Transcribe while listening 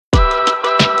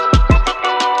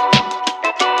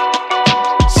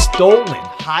stolen,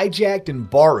 hijacked, and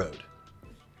borrowed.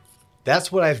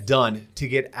 That's what I've done to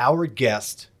get our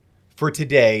guest for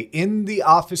today in the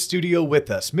office studio with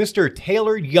us, Mr.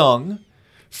 Taylor Young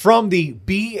from the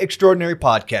Be Extraordinary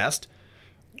podcast,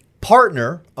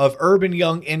 partner of Erb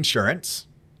Young Insurance,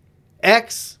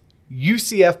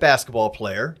 ex-UCF basketball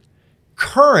player,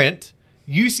 current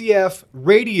UCF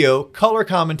radio color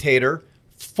commentator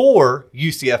for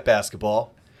UCF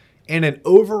basketball, and an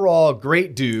overall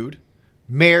great dude,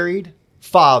 married,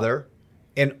 father,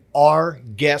 and our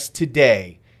guest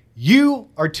today. You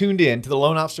are tuned in to the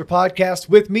Loan Officer Podcast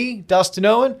with me, Dustin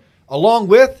Owen, along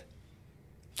with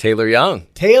Taylor Young.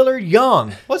 Taylor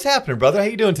Young. What's happening, brother? How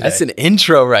you doing today? That's an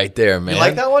intro right there, man. You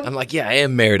like that one? I'm like, yeah, I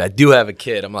am married. I do have a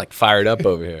kid. I'm like fired up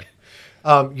over here.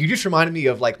 You just reminded me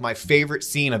of like my favorite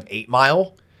scene of 8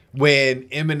 Mile when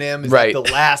Eminem is Right. at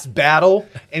the last battle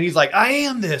and he's like, I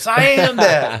am this, I am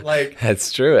that. Like,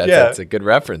 That's true. Yeah. That's a good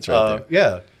reference right there.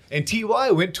 yeah. And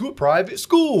T.Y. went to a private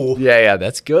school. Yeah,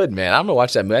 that's good, man. I'm going to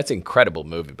watch that movie. That's an incredible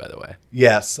movie, by the way.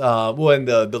 Yes. Well, and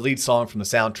the lead song from the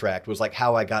soundtrack was like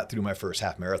how I got through my first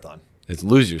half marathon. It's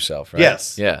Lose Yourself, right?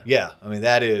 Yes. Yeah. Yeah. I mean,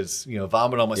 that is,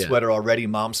 vomit on my sweater already,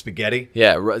 mom spaghetti.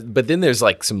 Yeah, but then there's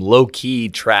like some low-key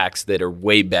tracks that are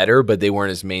way better, but they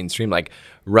weren't as mainstream, like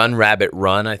Run Rabbit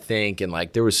Run, I think, and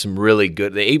like there was some really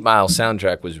good. The 8 Mile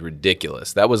soundtrack was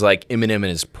ridiculous. That was like Eminem in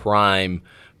his prime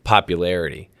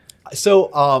popularity.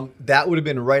 So that would have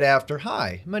been right after,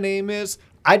 hi, my name is,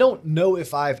 I don't know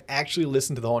if I've actually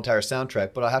listened to the whole entire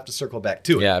soundtrack, but I'll have to circle back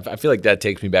to it. Yeah, I feel like that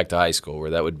takes me back to high school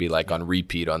where that would be like on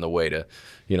repeat on the way to,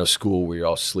 school where you're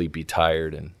all sleepy,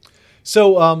 tired. And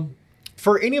So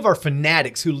for any of our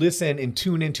fanatics who listen and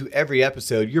tune into every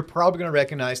episode, you're probably going to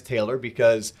recognize Taylor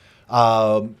because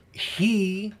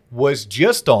he was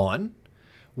just on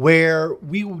where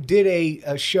we did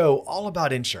a show all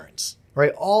about insurance.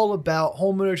 Right, all about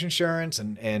homeowners insurance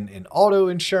and auto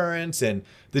insurance and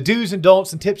the do's and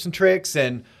don'ts and tips and tricks.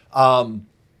 And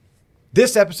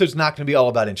this episode's not going to be all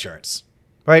about insurance,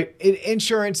 right?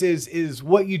 Insurance is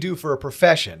what you do for a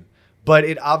profession, but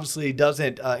it obviously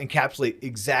doesn't encapsulate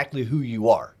exactly who you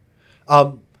are.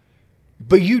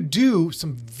 But you do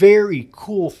some very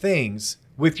cool things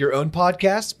with your own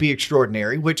podcast, Be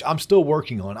Extraordinary, which I'm still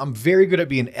working on. I'm very good at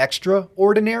being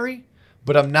extraordinary,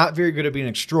 but I'm not very good at being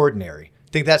extraordinary. I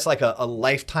think that's like a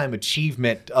lifetime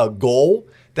achievement goal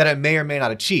that I may or may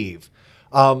not achieve.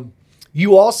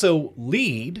 You also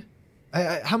lead.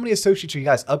 How many associates are you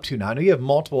guys up to now? I know you have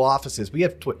multiple offices, but you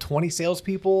have, 20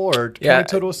 salespeople or 20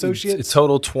 total associates? It's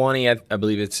total 20. I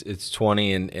believe it's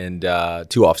 20 and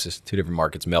 2 offices, 2 different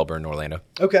markets, Melbourne and Orlando.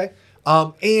 Okay.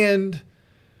 And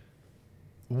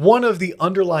one of the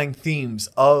underlying themes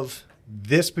of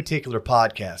this particular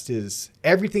podcast is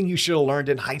everything you should have learned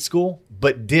in high school,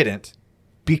 but didn't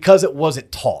because it wasn't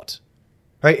taught,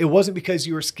 right? It wasn't because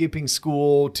you were skipping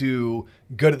school to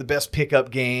go to the best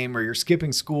pickup game or you're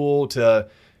skipping school to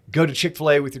go to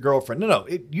Chick-fil-A with your girlfriend. No,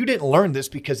 you didn't learn this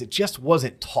because it just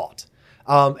wasn't taught.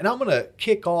 And I'm going to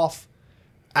kick off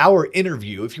our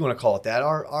interview, if you want to call it that,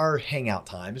 our hangout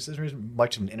time. This isn't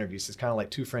much of an interview. It's kind of like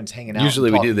 2 friends hanging out. Usually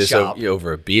we do this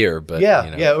over a beer, but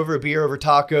over a beer, over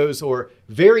tacos, or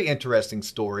very interesting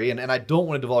story. And I don't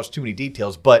want to divulge too many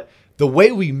details, but the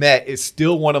way we met is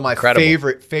still one of my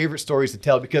favorite stories to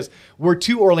tell because we're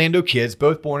 2 Orlando kids,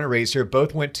 both born and raised here,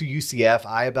 both went to UCF.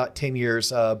 I about 10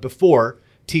 years before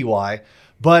TY,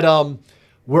 but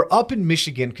we're up in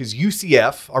Michigan because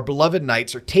UCF, our beloved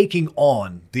Knights, are taking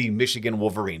on the Michigan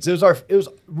Wolverines. It was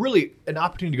really an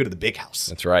opportunity to go to the big house.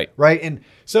 That's right. Right. And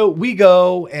so we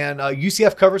go and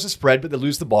UCF covers the spread, but they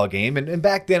lose the ball game. And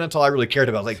back then, that's all I really cared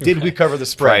about. Like, did we cover the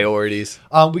spread? Priorities.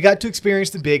 We got to experience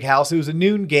the big house. It was a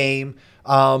noon game.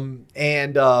 And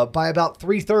by about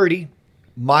 3:30,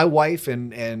 my wife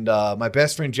and my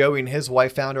best friend Joey and his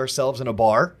wife found ourselves in a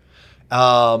bar.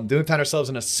 Then we found ourselves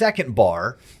in a second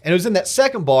bar, and it was in that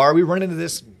second bar we run into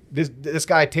this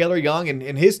guy Taylor Young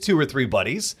and his 2 or 3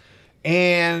 buddies,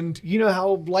 and you know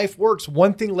how life works.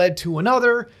 One thing led to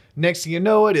another. Next thing you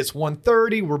know it's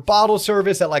 1:30. We're bottle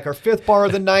service at like our 5th bar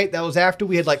of the night. That was after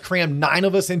we had like crammed 9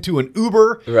 of us into an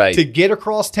Uber to get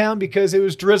across town because it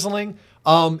was drizzling.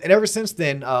 And ever since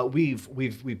then, we've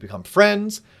become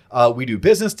friends. We do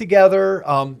business together.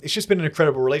 It's just been an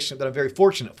incredible relationship that I'm very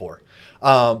fortunate for.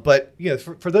 But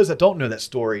for those that don't know that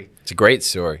story, it's a great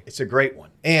story. It's a great one,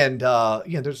 and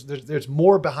there's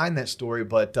more behind that story,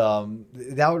 but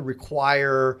that would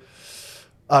require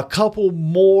a couple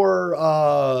more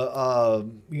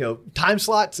time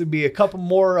slots. It'd be a couple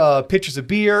more pitchers of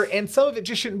beer, and some of it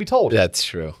just shouldn't be told. That's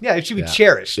true. Yeah, it should be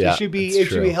cherished. Yeah, it should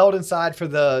be held inside for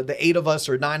the 8 of us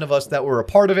or 9 of us that were a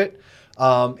part of it.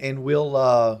 And we'll,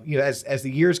 as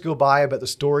the years go by, I bet the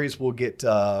stories will get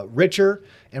richer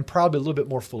and probably a little bit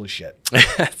more full of shit.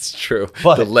 That's true.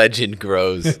 But the legend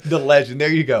grows. The legend.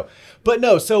 There you go. But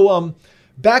no, so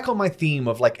back on my theme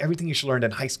of like everything you should learn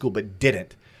in high school but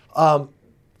didn't.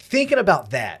 Thinking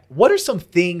about that, what are some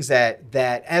things that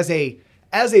as a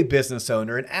business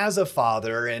owner and as a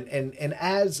father and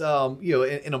as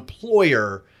an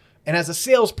employer and as a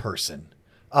salesperson,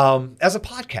 as a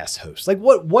podcast host, like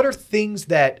what are things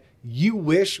that you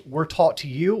wish were taught to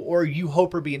you or you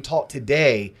hope are being taught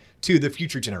today to the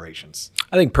future generations?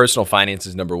 I think personal finance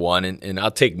is number one, and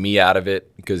I'll take me out of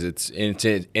it because it's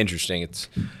interesting.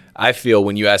 I feel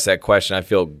when you ask that question, I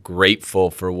feel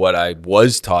grateful for what I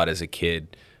was taught as a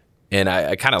kid. And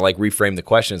I kind of like reframe the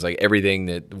question as like everything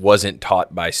that wasn't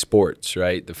taught by sports,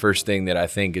 right? The first thing that I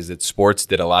think is that sports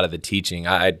did a lot of the teaching.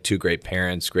 I had two great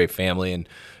parents, great family, and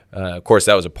of course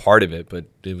that was a part of it, but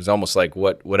it was almost like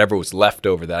whatever was left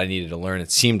over that I needed to learn,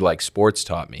 it seemed like sports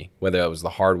taught me, whether it was the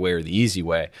hard way or the easy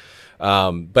way.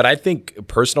 But I think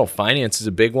personal finance is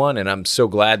a big one, and I'm so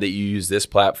glad that you use this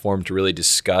platform to really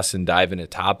discuss and dive into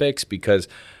topics because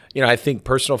I think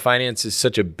personal finance is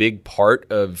such a big part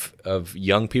of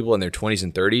young people in their 20s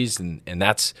and 30s, and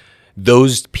that's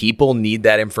those people need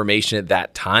that information at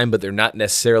that time, but they're not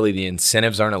necessarily the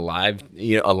incentives aren't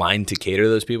aligned to cater to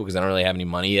those people because I don't really have any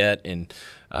money yet, and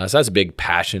so that's a big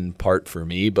passion part for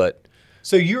me. But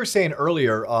so you were saying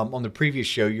earlier on the previous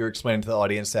show, you were explaining to the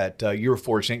audience that you were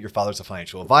fortunate. Your father's a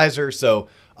financial advisor. So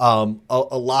a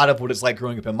lot of what it's like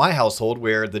growing up in my household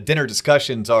where the dinner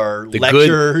discussions are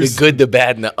lectures. The good, the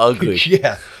bad, and the ugly.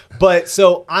 Yeah. But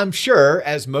so I'm sure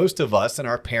as most of us and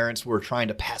our parents were trying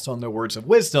to pass on their words of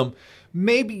wisdom,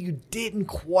 maybe you didn't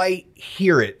quite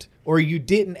hear it or you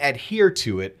didn't adhere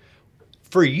to it.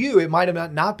 For you, it might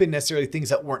have not been necessarily things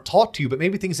that weren't taught to you, but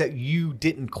maybe things that you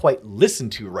didn't quite listen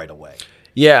to right away.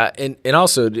 Yeah, and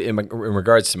also in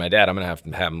regards to my dad, I'm going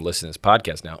to have him listen to this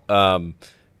podcast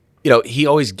now. He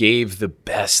always gave the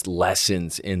best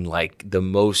lessons in like the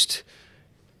most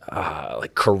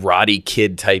like Karate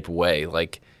Kid type way.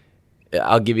 Like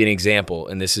I'll give you an example,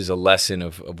 and this is a lesson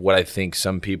of what I think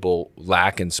some people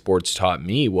lack in sports taught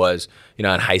me was, in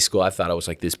high school, I thought I was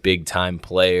like this big time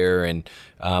player and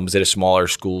was at a smaller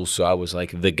school. So I was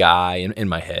like the guy in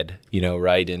my head,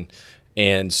 right?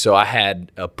 And so I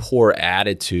had a poor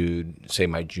attitude, say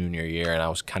my junior year, and I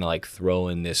was kind of like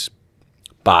throwing this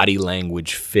body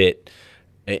language fit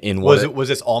in was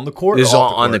this on the court? This is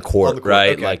on the court,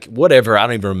 right? Okay. Like whatever. I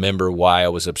don't even remember why I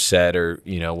was upset or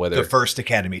whether the First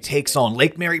Academy takes on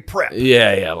Lake Mary Prep.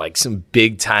 Yeah, like some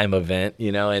big time event,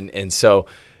 and so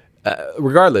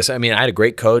regardless, I mean, I had a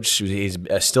great coach. He's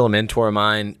still a mentor of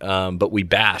mine, but we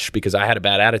bashed because I had a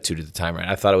bad attitude at the time, right?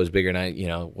 I thought I was bigger than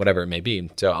whatever it may be.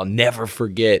 So I'll never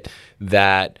forget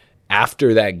that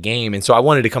after that game, and so I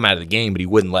wanted to come out of the game, but he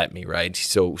wouldn't let me, right?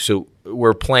 So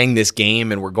we're playing this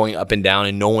game and we're going up and down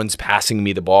and no one's passing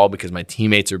me the ball because my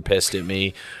teammates are pissed at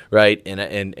me, right?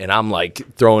 And I'm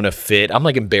like throwing a fit. I'm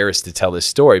like embarrassed to tell this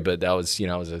story, but that was,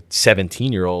 I was a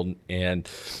 17-year-old. And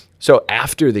so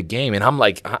after the game, and I'm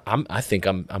like, I think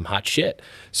I'm hot shit.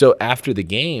 So after the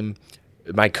game,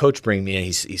 my coach brings me in,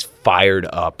 he's fired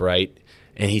up, right?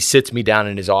 And he sits me down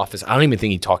in his office. I don't even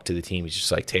think he talked to the team. He's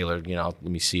just like, Taylor, let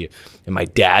me see you. And my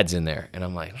dad's in there. And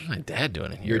I'm like, what's my dad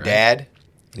doing in here? Your dad?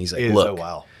 And he's like, look. Oh,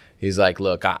 wow. He's like,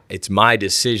 look, it's my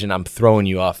decision. I'm throwing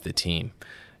you off the team.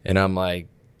 And I'm like,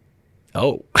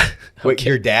 oh. Wait,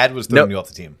 your dad was throwing you off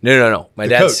the team? No. My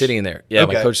dad's coach. sitting in there. Yeah,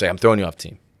 Okay. My coach's like, I'm throwing you off the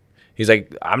team. He's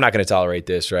like, I'm not going to tolerate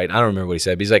this, right? I don't remember what he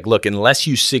said. But he's like, look, unless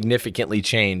you significantly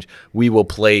change, we will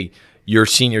play your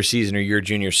senior season or your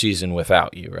junior season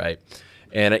without you, right?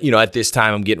 And, at this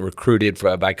time, I'm getting recruited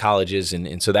by colleges,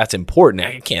 and so that's important.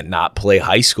 I can't not play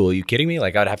high school. Are you kidding me?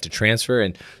 Like, I'd have to transfer.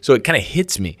 And so it kind of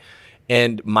hits me.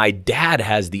 And my dad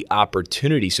has the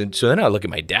opportunity. So then I look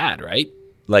at my dad, right?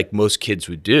 Like most kids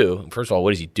would do. First of all,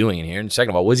 what is he doing in here? And second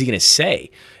of all, what is he going to say?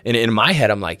 And in my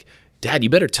head, I'm like, Dad, you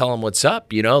better tell him what's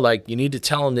up. Like you need to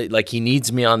tell him that like he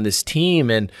needs me on this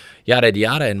team and yada,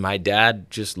 yada. And my dad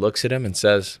just looks at him and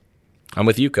says, I'm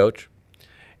with you, coach.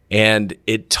 And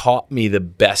it taught me the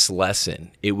best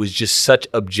lesson. It was just such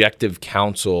objective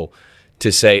counsel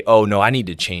to say, oh, no, I need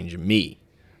to change me.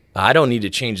 I don't need to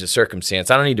change the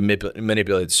circumstance. I don't need to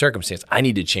manipulate the circumstance. I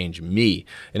need to change me.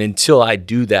 And until I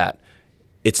do that,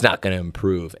 it's not going to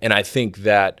improve. And I think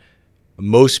that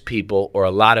most people, or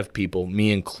a lot of people,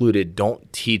 me included,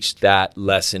 don't teach that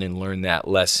lesson and learn that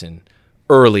lesson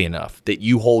early enough that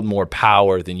you hold more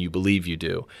power than you believe you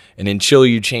do. And until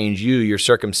you change your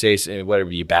circumstance,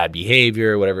 whatever your bad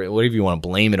behavior, whatever you want to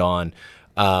blame it on,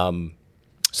 so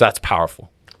that's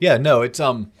powerful. Yeah, no, it's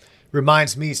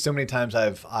Reminds me so many times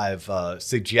I've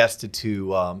suggested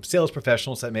to sales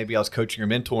professionals that maybe I was coaching or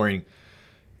mentoring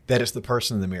that it's the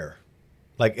person in the mirror.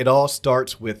 Like it all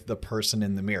starts with the person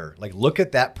in the mirror. Like look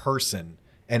at that person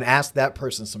and ask that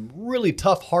person some really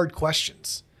tough, hard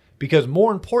questions. Because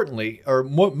more importantly, or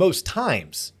most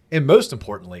times, and most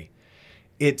importantly,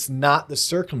 it's not the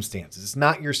circumstances. It's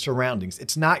not your surroundings.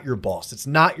 It's not your boss. It's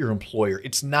not your employer.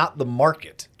 It's not the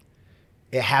market.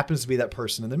 It happens to be that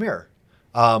person in the mirror.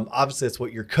 Obviously, that's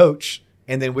what your coach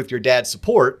and then with your dad's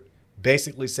support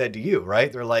basically said to you,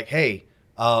 right? They're like, hey,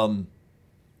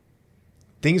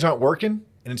 things aren't working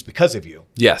and it's because of you.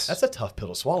 Yes. That's a tough pill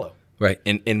to swallow. Right.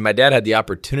 And my dad had the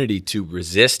opportunity to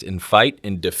resist and fight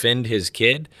and defend his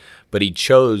kid, but he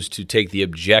chose to take the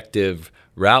objective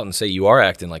route and say, you are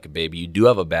acting like a baby. You do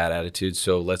have a bad attitude,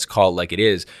 so let's call it like it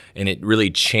is. And it really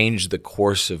changed the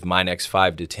course of my next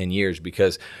 5 to 10 years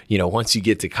because, once you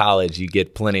get to college, you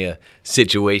get plenty of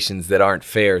situations that aren't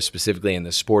fair, specifically in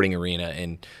the sporting arena.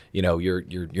 And,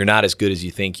 you're not as good as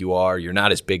you think you are. You're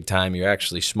not as big time. You're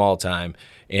actually small time.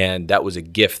 And that was a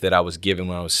gift that I was given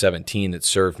when I was 17 that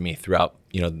served me throughout,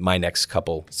 my next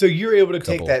couple. So you're able to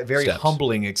take that very steps.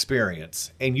 humbling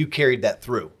experience and you carried that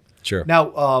through. Sure.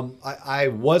 Now, I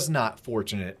was not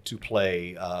fortunate to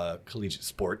play collegiate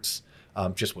sports.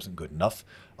 Just wasn't good enough.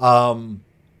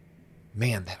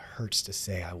 Man, that hurts to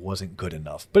say I wasn't good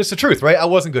enough. But it's the truth, right? I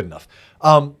wasn't good enough.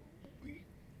 Can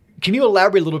you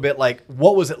elaborate a little bit, like,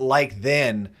 what was it like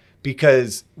then?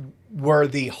 Because were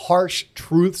the harsh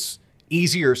truths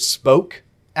easier spoke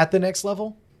at the next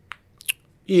level?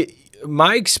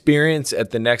 My experience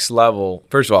at the next level,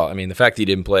 first of all, the fact that you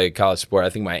didn't play college sport, I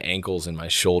think my ankles and my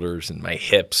shoulders and my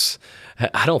hips,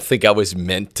 I don't think I was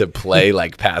meant to play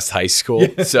like past high school.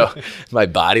 Yeah. So my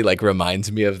body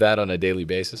reminds me of that on a daily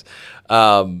basis.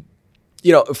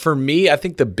 For me, I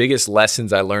think the biggest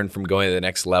lessons I learned from going to the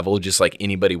next level, just like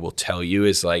anybody will tell you,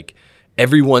 is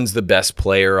everyone's the best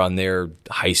player on their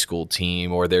high school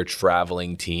team or their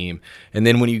traveling team. And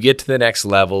then when you get to the next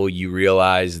level, you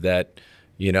realize that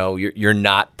you're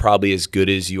not probably as good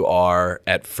as you are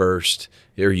at first,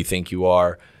 or you think you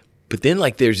are. But then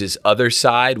there's this other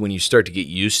side when you start to get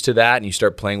used to that and you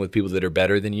start playing with people that are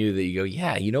better than you, that you go,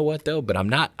 yeah, you know what though? But I'm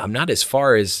not as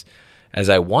far as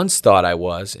I once thought I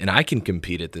was, and I can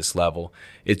compete at this level.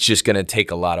 It's just going to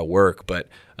take a lot of work. But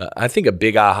I think a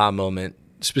big aha moment,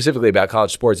 specifically about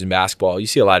college sports and basketball, you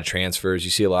see a lot of transfers. You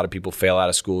see a lot of people fail out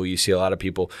of school. You see a lot of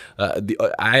people.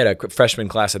 I had a freshman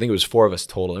class. I think it was 4 of us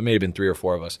total. It may have been 3 or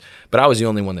 4 of us, but I was the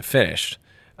only one that finished.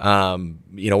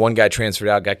 One guy transferred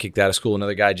out, got kicked out of school.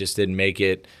 Another guy just didn't make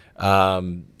it.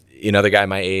 Another guy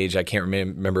my age, I can't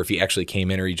remember if he actually came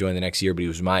in or he joined the next year, but he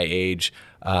was my age.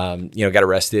 Got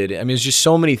arrested. There's just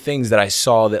so many things that I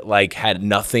saw that had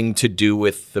nothing to do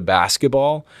with the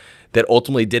basketball that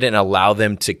ultimately didn't allow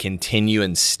them to continue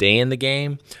and stay in the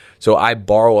game. So I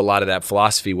borrow a lot of that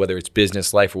philosophy, whether it's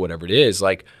business, life, or whatever it is.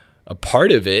 A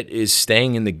part of it is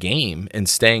staying in the game and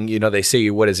staying, they say,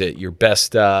 what is it? Your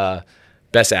best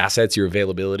assets, your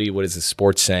availability. What is the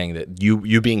sports saying? That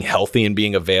you being healthy and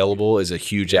being available is a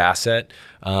huge asset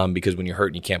because when you're hurt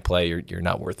and you can't play, you're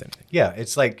not worth anything. Yeah,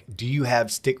 it's do you have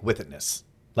stick-with-itnness?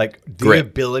 The Grit.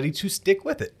 Ability to stick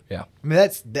with it. Yeah.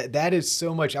 That is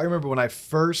so much. I remember when I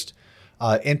first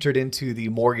entered into the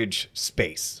mortgage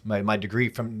space. My degree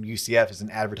from UCF is in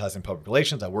advertising and public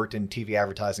relations. I worked in TV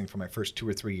advertising for my first 2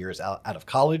 or 3 years out of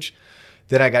college.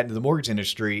 Then I got into the mortgage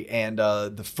industry, and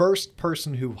the first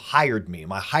person who hired me,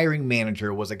 my hiring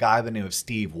manager, was a guy by the name of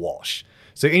Steve Walsh.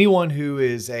 So anyone who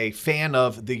is a fan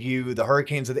of the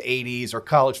Hurricanes of the 80s, or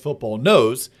college football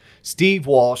knows Steve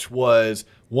Walsh was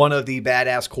one of the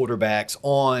badass quarterbacks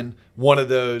on one of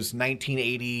those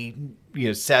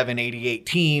 1987, 88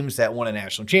 teams that won a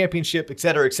national championship, et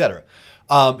cetera, et cetera.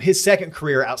 His second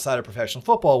career outside of professional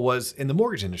football was in the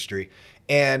mortgage industry.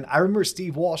 And I remember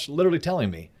Steve Walsh literally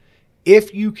telling me,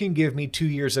 if you can give me 2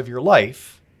 years of your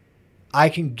life, I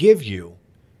can give you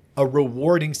a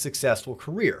rewarding, successful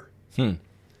career.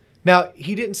 Now,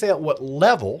 he didn't say at what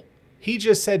level. He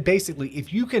just said, basically,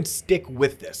 if you can stick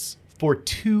with this for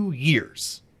 2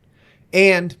 years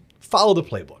and follow the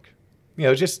playbook,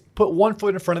 just put one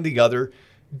foot in front of the other,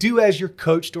 do as you're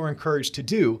coached or encouraged to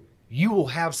do, you will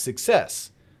have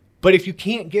success. But if you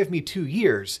can't give me 2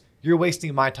 years, you're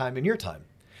wasting my time and your time.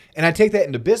 And I take that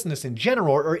into business in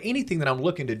general, or anything that I'm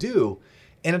looking to do.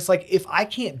 And it's if I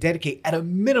can't dedicate at a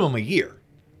minimum a year,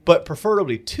 but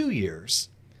preferably 2 years,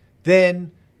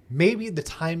 then maybe the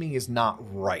timing is not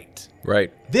right.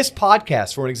 Right. This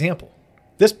podcast, for an example,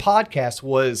 this podcast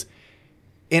was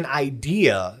an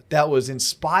idea that was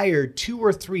inspired 2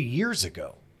 or 3 years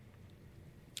ago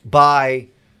by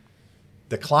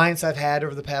the clients I've had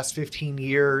over the past 15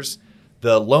 years,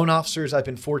 the loan officers I've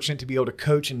been fortunate to be able to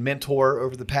coach and mentor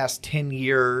over the past 10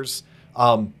 years,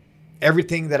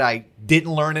 everything that I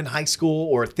didn't learn in high school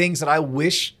or things that I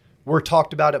wish were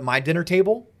talked about at my dinner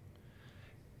table.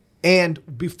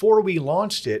 And before we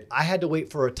launched it, I had to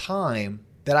wait for a time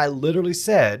that I literally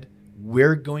said,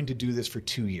 we're going to do this for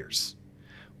 2 years.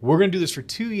 We're going to do this for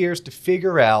 2 years to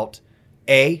figure out,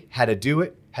 A, how to do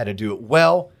it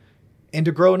well, and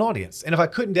to grow an audience. And if I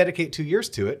couldn't dedicate 2 years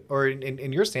to it, or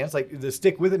in your stance, like the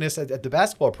stick-with-itness at the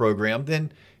basketball program,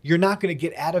 then you're not going to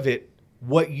get out of it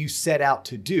what you set out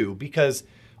to do. Because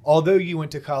although you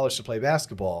went to college to play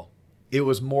basketball, it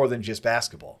was more than just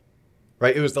basketball,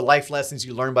 right? It was the life lessons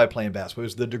you learned by playing basketball. It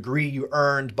was the degree you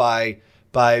earned by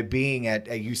being at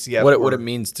UCF. What it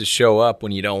means to show up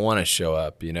when you don't want to show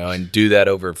up, and do that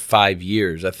over 5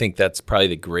 years. I think that's probably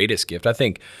the greatest gift. I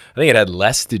think it had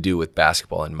less to do with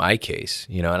basketball in my case,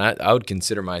 and I would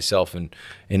consider myself an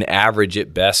average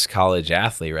at best college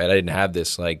athlete, right? I didn't have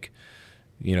this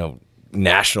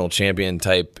national champion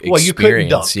type experience. Well, you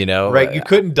couldn't dunk, right? You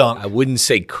couldn't dunk. I wouldn't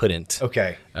say couldn't.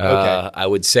 Okay. I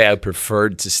would say I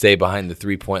preferred to stay behind the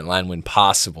 3-point line when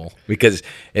possible because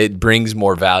it brings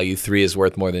more value. 3 is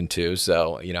worth more than 2.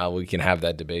 So, we can have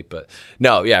that debate. But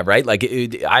no, yeah, right? Like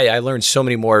I learned so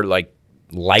many more like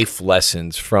life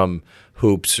lessons from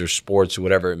hoops or sports or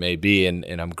whatever it may be. And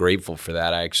I'm grateful for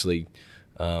that. I actually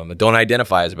don't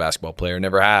identify as a basketball player,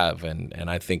 never have. And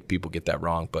I think people get that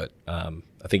wrong. But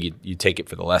I think you take it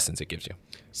for the lessons it gives you.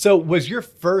 So was your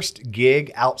first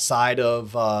gig outside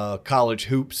of college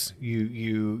hoops?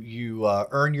 You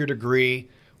earned your degree.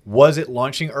 Was it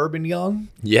launching Erb Young?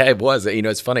 Yeah, it was.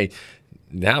 It's funny.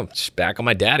 Now I'm just back on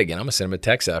my dad again. I'm going to send him a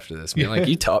text after this. Man, like,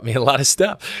 you taught me a lot of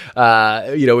stuff.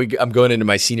 I'm going into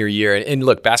my senior year. And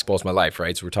look, basketball is my life,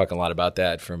 right? So we're talking a lot about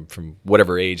that from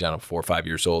whatever age, I don't know, 4 or 5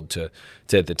 years old to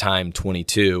at the time,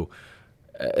 22.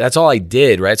 That's all I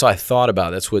did, right? That's all I thought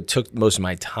about. That's what took most of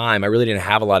my time. I really didn't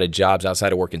have a lot of jobs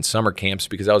outside of working summer camps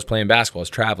because I was playing basketball, I was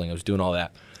traveling, I was doing all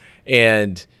that.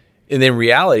 And then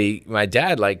reality, my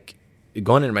dad, like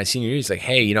going into my senior year, he's like,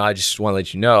 hey, I just want to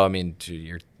let you know, I mean,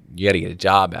 you got to get a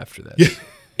job after this.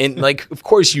 And like, of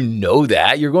course,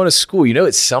 that. You're going to school.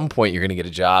 At some point you're going to get a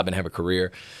job and have a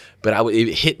career. But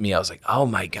it hit me. I was like, oh,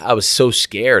 my God. I was so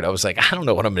scared. I was like, I don't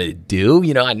know what I'm going to do.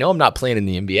 I know I'm not playing in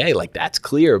the NBA. Like, that's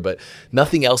clear, but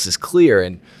nothing else is clear.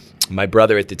 And my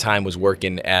brother at the time was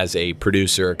working as a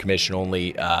producer, commission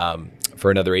only,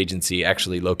 for another agency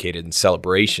actually located in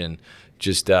Celebration,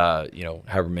 just,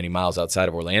 however many miles outside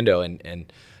of Orlando.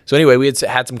 And so anyway, we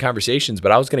had some conversations,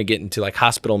 but I was going to get into like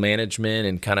hospital management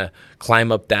and kind of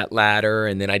climb up that ladder.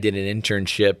 And then I did an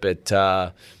internship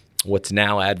at what's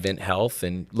now Advent Health.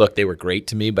 And look, they were great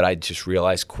to me, but I just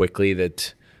realized quickly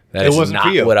that is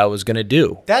not what I was going to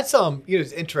do. That's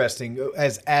it's interesting.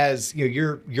 As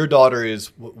your daughter is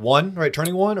 1, right?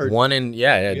 Turning 1 or 1 in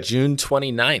June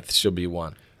 29th she'll be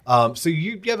 1. So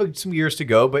you have some years to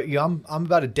go, but I'm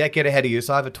about a decade ahead of you.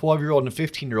 So I have a 12-year-old and a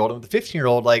 15-year-old. And with the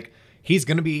 15-year-old, like, he's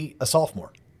going to be a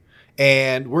sophomore.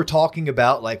 And we're talking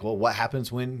about like, well, what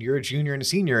happens when you're a junior and a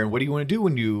senior, and what do you want to do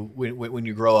when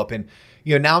you grow up? And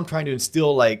now I'm trying to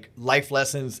instill like life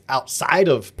lessons outside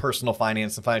of personal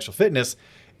finance and financial fitness.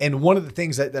 And one of the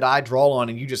things that I draw on,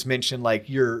 and you just mentioned like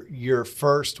your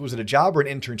first, was it a job or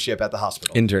an internship at the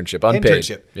hospital? Internship, unpaid.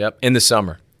 Internship. Yep, in the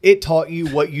summer. It taught you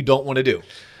what you don't want to do.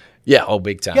 Yeah,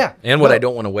 big time. Yeah, and what I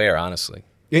don't want to wear, honestly.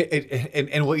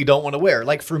 And what you don't want to wear.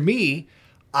 Like for me,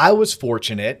 I was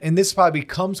fortunate, and this probably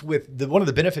comes with one of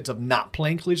the benefits of not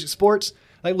playing collegiate sports.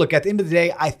 Like, look, at the end of the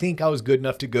day, I think I was good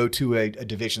enough to go to a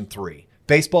Division III.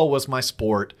 Baseball was my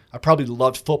sport. I probably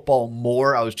loved football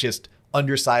more. I was just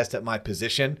undersized at my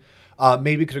position.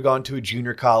 Maybe could have gone to a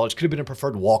junior college, could have been a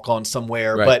preferred walk-on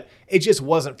somewhere, right. But it just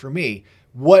wasn't for me.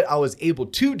 What I was able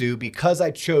to do, because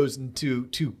I chose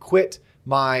to quit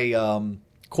my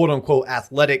quote-unquote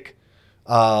athletic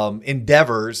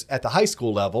endeavors at the high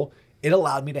school level, it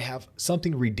allowed me to have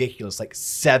something ridiculous like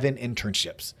 7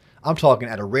 internships. I'm talking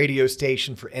at a radio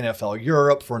station for NFL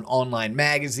Europe, for an online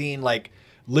magazine, like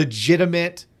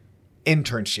legitimate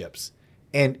internships.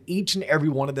 And each and every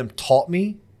one of them taught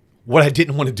me what I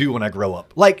didn't want to do when I grow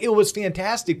up. Like, it was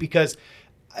fantastic because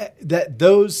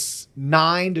those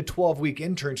 9 to 12 week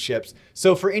internships.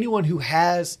 So for anyone who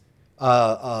has,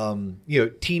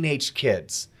 teenage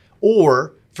kids,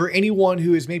 or for anyone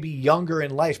who is maybe younger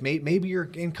in life, maybe you're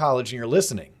in college and you're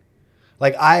listening.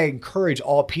 Like, I encourage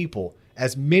all people,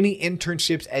 as many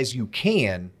internships as you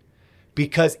can,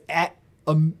 because at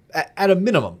a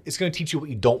minimum, it's going to teach you what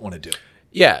you don't want to do.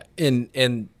 Yeah,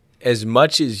 and as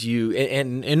much as you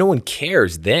and no one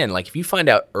cares then. Like if you find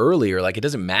out earlier, like it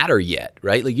doesn't matter yet,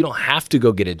 right? Like you don't have to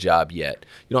go get a job yet.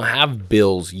 You don't have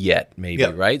bills yet, maybe,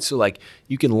 right? So like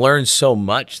you can learn so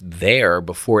much there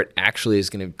before it actually is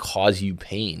going to cause you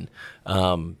pain.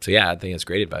 So yeah, I think that's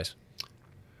great advice.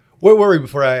 Where were we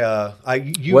before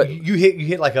you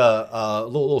hit like a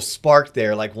little spark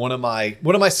there, like one of my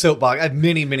soapbox. I have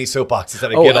many soapboxes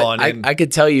that I get on. I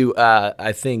could tell you.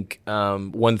 I think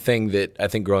one thing that I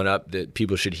think growing up that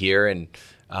people should hear, and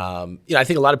I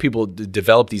think a lot of people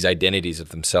develop these identities of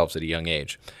themselves at a young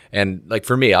age. And like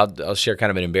for me, I'll share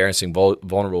kind of an embarrassing,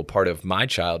 vulnerable part of my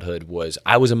childhood was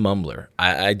I was a mumbler.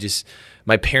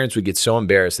 My parents would get so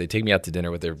embarrassed. They'd take me out to dinner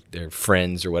with their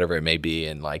friends or whatever it may be,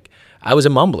 and like I was a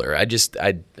mumbler.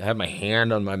 I'd have my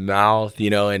hand on my mouth,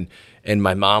 and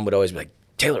my mom would always be like,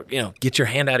 Taylor, get your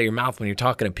hand out of your mouth when you're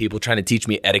talking to people, trying to teach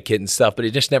me etiquette and stuff, but it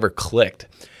just never clicked.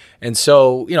 And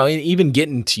so, even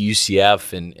getting to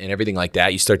UCF and everything like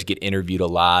that, you start to get interviewed a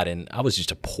lot, and I was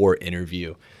just a poor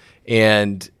interview.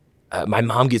 And my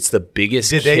mom gets the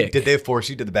biggest kick. Did they force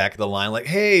you to the back of the line? Like,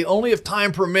 hey, only if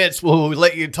time permits will we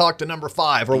let you talk to number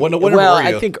 5 or whatever. Well,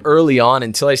 I think early on,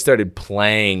 until I started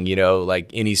playing, like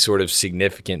any sort of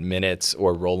significant minutes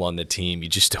or role on the team, you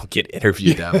just don't get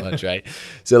interviewed that much, right?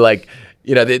 So like,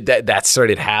 that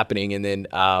started happening. And then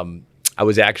I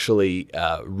was actually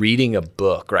reading a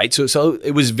book, right? So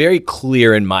it was very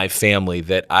clear in my family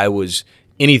that I was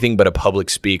anything but a public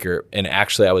speaker, and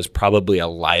actually I was probably a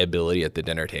liability at the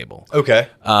dinner table. Okay.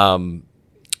 And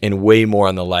way more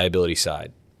on the liability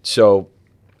side. So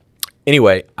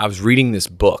anyway, I was reading this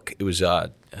book. It was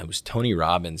Tony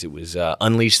Robbins. It was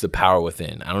Unleash the Power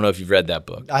Within. I don't know if you've read that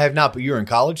book. I have not, but you were in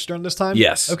college during this time?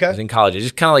 Yes. Okay. I was in college. I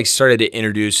just kind of like started to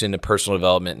introduce into personal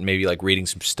development and maybe like reading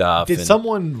some stuff. Did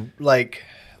someone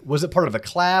was it part of a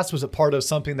class? Was it part of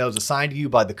something that was assigned to you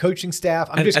by the coaching staff?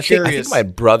 I'm just curious. I think my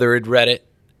brother had read it.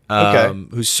 Okay.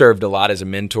 Who served a lot as a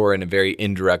mentor in a very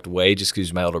indirect way, just because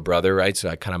he's my older brother, right? So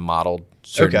I kind of modeled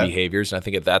certain behaviors. And I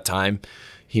think at that time,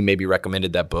 he maybe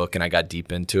recommended that book, and I got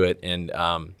deep into it. And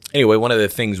anyway, one of the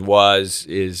things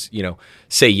is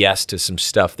say yes to some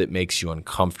stuff that makes you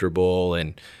uncomfortable.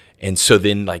 And so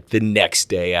then, like the next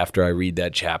day after I read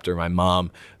that chapter, my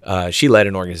mom, she led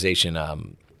an organization.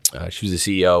 She was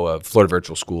the CEO of Florida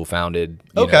Virtual School, founded,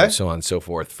 so on and so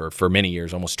forth for many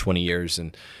years, almost 20 years.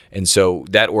 And so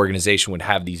that organization would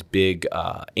have these big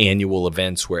annual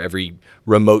events where every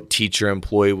remote teacher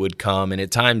employee would come. And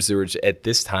at times there was, at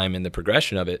this time in the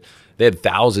progression of it, they had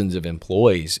thousands of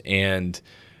employees. And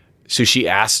so she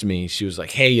asked me, she was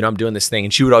like, hey, I'm doing this thing.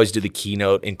 And she would always do the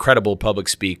keynote, incredible public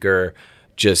speaker,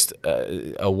 just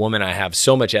a woman I have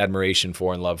so much admiration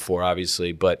for and love for,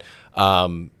 obviously. But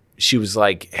she was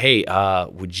like, hey,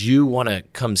 would you want to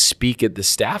come speak at the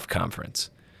staff conference?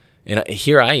 And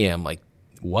here I am, like,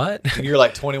 what? And you're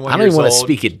like 21 years old. I don't even want to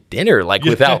speak at dinner, like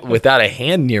without a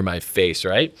hand near my face,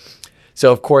 right?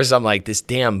 So, of course, I'm like, this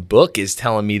damn book is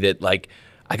telling me that, like,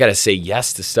 I got to say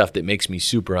yes to stuff that makes me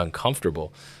super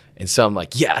uncomfortable. And so I'm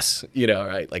like, yes,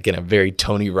 right? Like in a very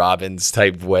Tony Robbins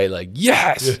type way, like,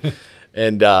 yes.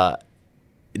 And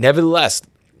nevertheless,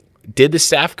 did the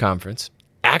staff conference.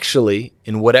 Actually,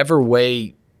 in whatever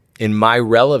way, in my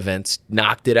relevance,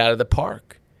 knocked it out of the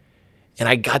park. And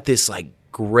I got this like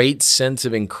great sense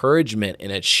of encouragement,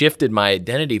 and it shifted my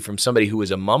identity from somebody who was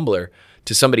a mumbler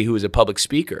to somebody who was a public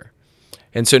speaker.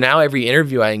 And so now every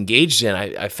interview I engaged in,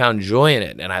 I found joy in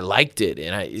it, and I liked it.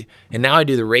 And now I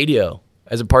do the radio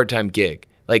as a part-time gig.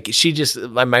 Like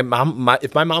my mom,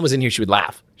 if my mom was in here, she would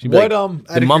laugh. She'd be like,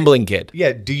 the mumbling kid.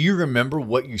 Yeah. Do you remember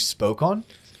what you spoke on?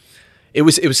 It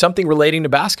was something relating to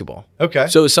basketball. Okay.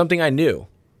 So it was something I knew.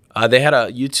 They had a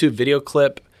YouTube video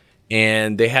clip,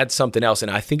 and they had something else.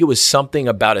 And I think it was something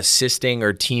about assisting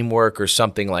or teamwork or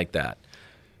something like that.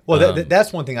 Well,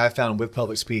 that's one thing I found with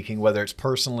public speaking, whether it's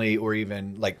personally or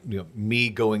even like me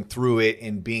going through it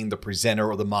and being the presenter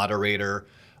or the moderator,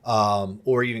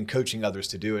 or even coaching others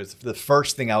to do it. The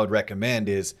first thing I would recommend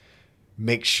is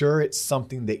make sure it's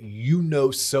something that you know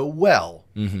so well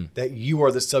that you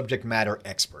are the subject matter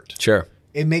expert. Sure.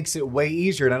 It makes it way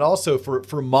easier. And also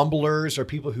for mumblers or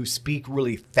people who speak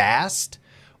really fast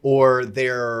or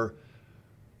their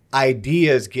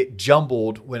ideas get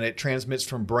jumbled when it transmits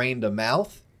from brain to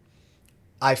mouth,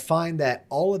 I find that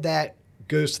all of that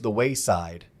goes to the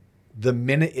wayside the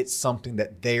minute it's something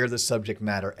that they're the subject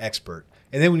matter expert.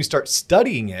 And then when you start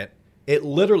studying it, it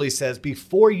literally says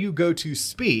before you go to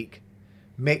speak,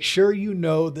 make sure you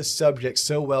know the subject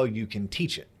so well you can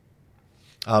teach it.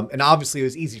 And obviously it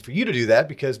was easy for you to do that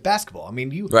because basketball. I mean,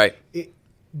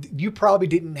 you probably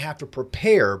didn't have to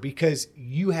prepare because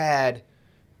you had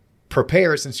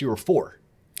prepared since you were 4.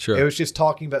 Sure. It was just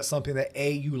talking about something that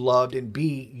A, you loved, and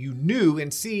B, you knew,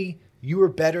 and C, you were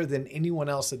better than anyone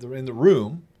else in the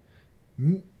room.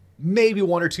 Maybe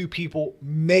one or two people,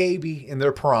 maybe in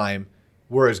their prime,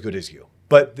 were as good as you.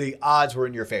 But the odds were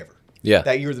in your favor. Yeah.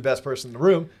 That you were the best person in the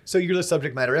room. So you're the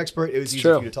subject matter expert. It was easy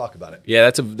for you to talk about it. Yeah,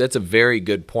 that's a very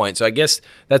good point. So I guess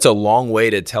that's a long way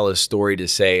to tell a story to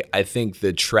say, I think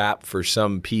the trap for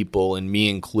some people, and me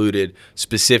included,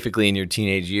 specifically in your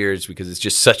teenage years, because it's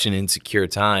just such an insecure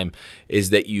time,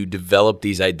 is that you develop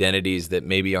these identities that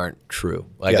maybe aren't true.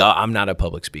 Like, oh, I'm not a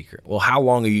public speaker. Well, how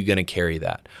long are you going to carry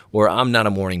that? Or I'm not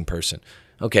a morning person.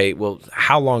 Okay, well,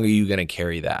 how long are you going to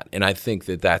carry that? And I think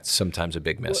that that's sometimes a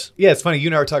big miss. Well, yeah, it's funny. You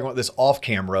and I were talking about this off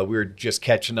camera. We were just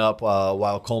catching up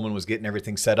while Coleman was getting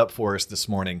everything set up for us this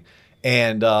morning.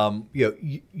 And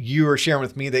you were sharing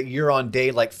with me that you're on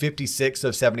day like 56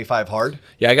 of 75 hard.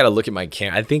 Yeah, I got to look at my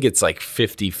camera. I think it's like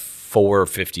 54,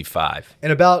 55.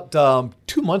 And about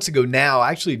 2 months ago now,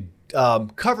 I actually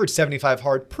covered 75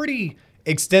 hard pretty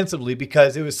extensively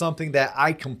because it was something that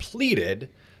I completed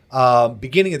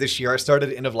beginning of this year. I started at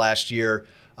the end of last year,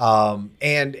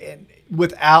 and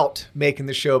without making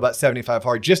the show about 75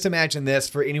 hard. Just imagine this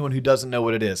for anyone who doesn't know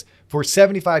what it is. For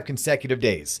 75 consecutive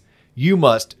days, you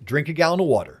must drink a gallon of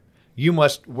water. You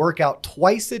must work out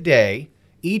twice a day.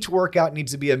 Each workout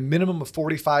needs to be a minimum of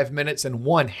 45 minutes, and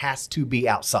one has to be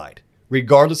outside,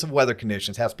 regardless of weather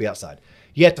conditions. Has to be outside.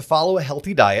 You have to follow a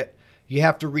healthy diet. You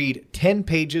have to read 10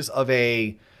 pages of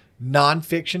a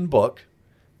nonfiction book,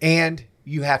 and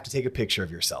you have to take a picture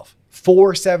of yourself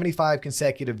for 75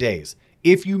 consecutive days.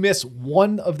 If you miss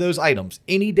one of those items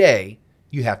any day,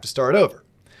 you have to start over.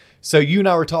 So you and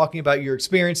I were talking about your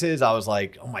experiences. I was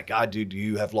like, oh my God, dude,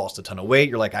 you have lost a ton of weight.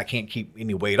 You're like, I can't keep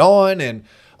any weight on. And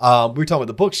we were talking about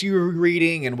the books you were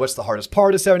reading and what's the hardest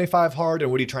part of 75 hard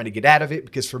and what are you trying to get out of it?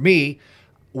 Because for me,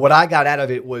 what I got out of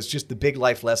it was just the big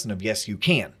life lesson of yes, you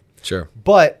can. Sure.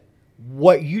 But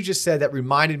what you just said that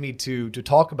reminded me to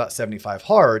talk about 75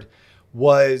 hard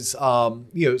was,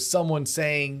 someone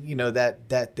saying,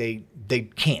 that they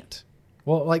can't.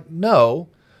 Well, like, no,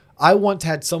 I once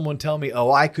had someone tell me, oh,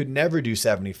 I could never do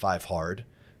 75 hard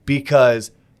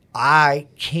because I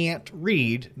can't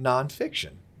read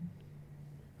nonfiction.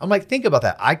 I'm like, think about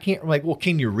that. I can't. I'm like, well,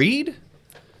 can you read?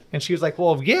 And she was like,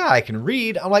 well, yeah, I can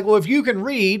read. I'm like, well, if you can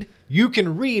read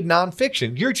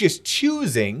nonfiction. You're just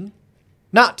choosing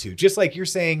not to. Just like you're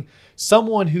saying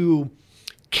someone who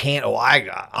can't,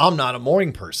 I'm not a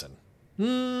morning person.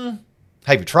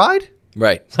 Have you tried?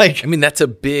 Right. Like, I mean, that's a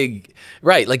big,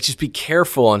 right. Like, just be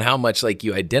careful on how much like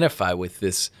you identify with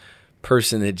this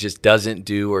person that just doesn't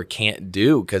do or can't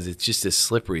do, because it's just a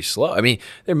slippery slope. I mean,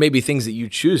 there may be things that you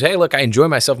choose. Hey, look, I enjoy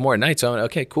myself more at night. So I'm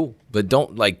okay, cool. But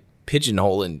don't like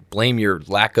pigeonhole and blame your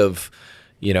lack of,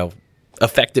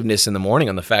 effectiveness in the morning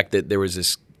on the fact that there was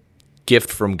this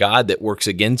gift from God that works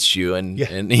against you. And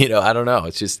I don't know.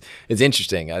 It's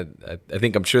interesting. I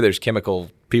think I'm sure there's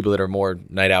chemical people that are more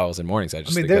night owls than mornings. I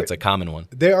think that's a common one.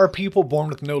 There are people born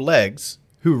with no legs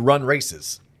who run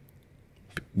races.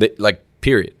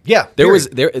 Period. Yeah. There was.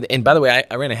 And by the way,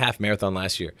 I ran a half marathon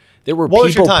last year. There were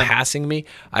people passing me.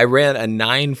 I ran a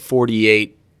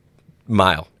 9:48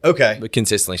 mile. Okay.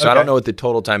 Consistently. So I don't know what the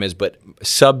total time is, but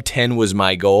sub 10 was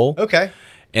my goal. Okay.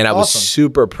 And I was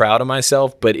super proud of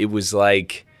myself, but it was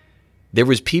like there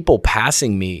was people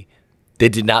passing me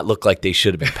that did not look like they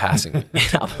should have been passing me.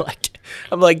 And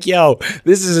I'm like, yo,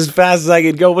 this is as fast as I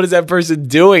can go. What is that person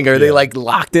doing? Are they like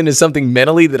locked into something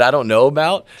mentally that I don't know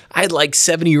about? I had like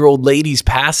 70-year-old ladies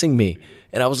passing me.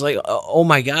 And I was like, oh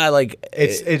my God, like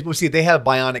see, they have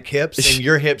bionic hips and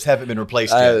your hips haven't been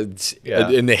replaced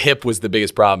yet. And the hip was the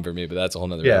biggest problem for me, but that's a whole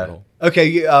nother rabbit hole.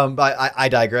 Okay, I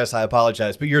digress. I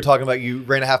apologize. But you're talking about you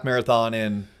ran a half marathon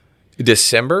in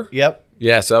December? Yep.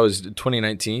 Yeah, so that was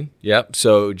 2019. Yep.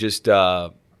 So just,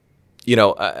 I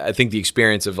think the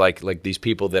experience of like these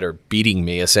people that are beating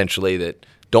me essentially that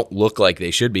don't look like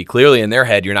they should be. Clearly in their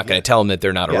head, you're not going to tell them that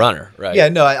they're not a runner, right? Yeah,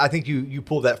 no, I think you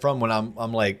pulled that from when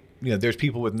I'm like, there's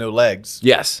people with no legs.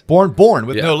 Yes. Born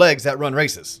with no legs that run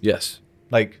races. Yes.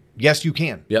 Like, yes, you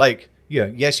can. Yep. Like,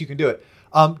 yes, you can do it.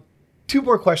 2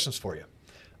 more questions for you.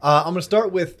 I'm going to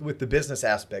start with the business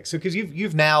aspect. So, because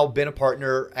you've now been a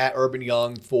partner at Erb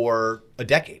Young for a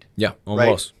decade. Yeah,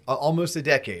 almost. Right? Almost a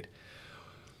decade.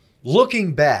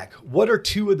 Looking back, what are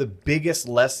 2 of the biggest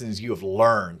lessons you have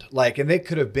learned? Like, and they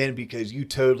could have been because you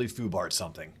totally foobarred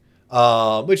something.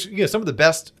 Which, some of the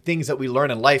best things that we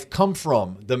learn in life come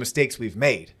from the mistakes we've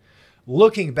made.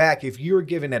 Looking back, if you were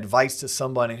giving advice to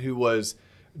somebody who was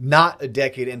not a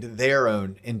decade into their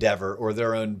own endeavor or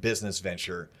their own business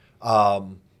venture,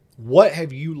 what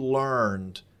have you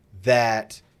learned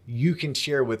that you can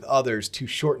share with others to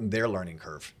shorten their learning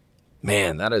curve?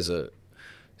 Man, that is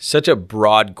such a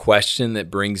broad question that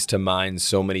brings to mind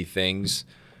so many things.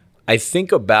 I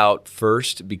think about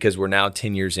first, because we're now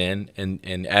 10 years in,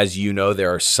 and as you know,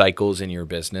 there are cycles in your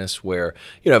business where,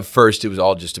 at first it was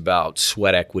all just about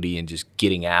sweat equity and just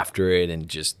getting after it and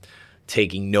just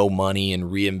taking no money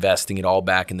and reinvesting it all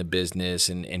back in the business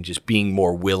and just being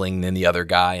more willing than the other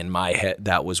guy. In my head,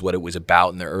 that was what it was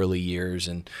about in the early years.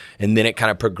 And then it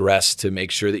kind of progressed to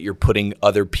make sure that you're putting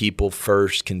other people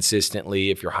first consistently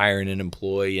if you're hiring an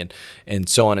employee and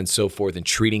so on and so forth, and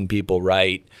treating people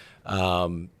right.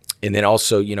 And then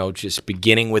also, just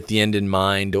beginning with the end in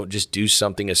mind. Don't just do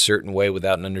something a certain way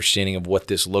without an understanding of what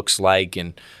this looks like,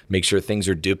 and make sure things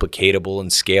are duplicatable and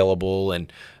scalable.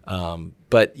 And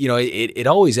but it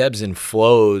always ebbs and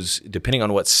flows depending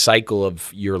on what cycle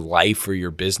of your life or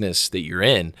your business that you're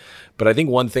in. But I think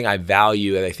one thing I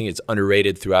value, and I think it's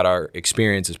underrated throughout our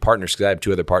experience as partners, because I have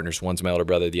two other partners. One's my older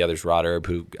brother, the other's Rod Erb,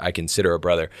 who I consider a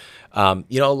brother. A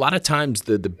lot of times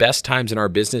the best times in our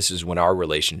business is when our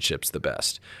relationship's the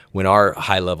best, when our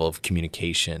high level of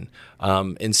communication.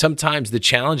 And sometimes the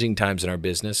challenging times in our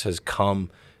business has come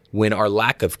when our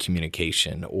lack of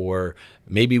communication, or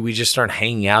maybe we just aren't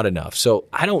hanging out enough. So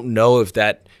I don't know if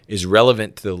that is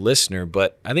relevant to the listener,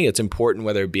 but I think it's important,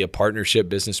 whether it be a partnership,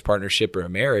 business partnership, or a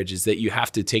marriage, is that you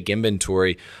have to take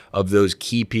inventory of those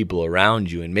key people around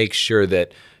you and make sure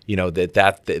that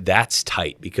that's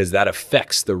tight, because that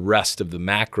affects the rest of the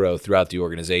macro throughout the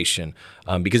organization.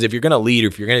 Because if you're going to lead, or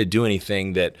if you're going to do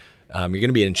anything that you're going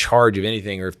to be in charge of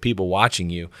anything, or if people watching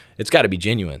you, it's got to be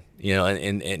genuine,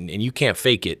 and you can't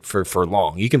fake it for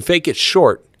long. You can fake it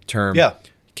short term. Yeah.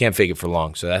 You can't fake it for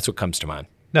long. So that's what comes to mind.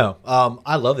 No,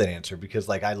 I love that answer, because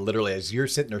I literally, as you're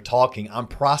sitting there talking, I'm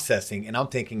processing and I'm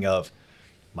thinking of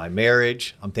my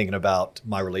marriage. I'm thinking about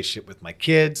my relationship with my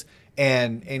kids,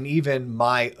 and even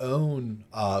my own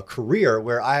career,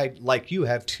 where I, like you,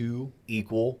 have two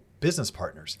equal business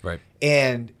partners. Right.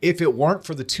 And if it weren't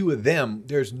for the two of them,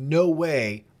 there's no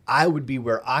way I would be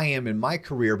where I am in my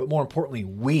career. But more importantly,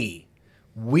 we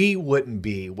wouldn't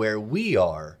be where we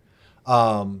are.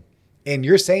 And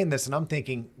you're saying this, and I'm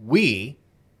thinking, me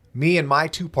and my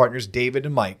two partners, David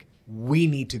and Mike, we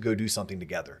need to go do something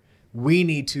together. We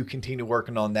need to continue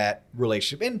working on that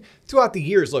relationship. And throughout the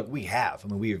years, look, we have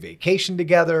vacationed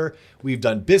together. We've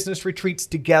done business retreats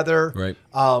together. Right.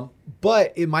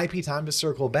 But it might be time to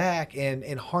circle back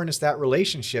and harness that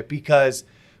relationship, because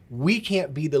we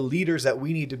can't be the leaders that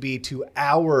we need to be to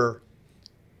our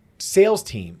sales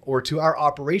team or to our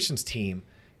operations team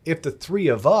if the three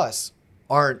of us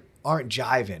aren't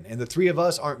jiving, and the three of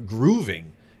us aren't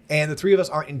grooving, and the three of us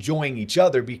aren't enjoying each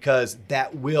other, because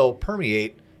that will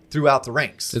permeate throughout the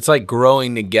ranks. It's like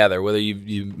growing together, whether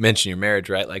you mention your marriage,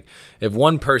 right? Like if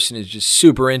one person is just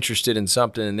super interested in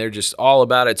something and they're just all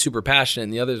about it, super passionate,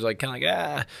 and the other's like kind of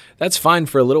like, that's fine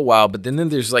for a little while. But then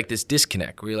there's like this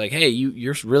disconnect where you're like, hey,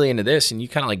 you're really into this, and you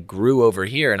kind of like grew over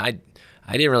here, and I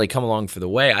didn't really come along for the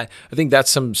way. I think that's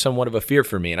somewhat of a fear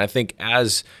for me. And I think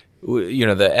as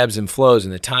the ebbs and flows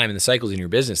and the time and the cycles in your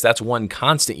business, that's one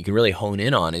constant you can really hone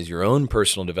in on, is your own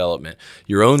personal development,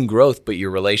 your own growth, but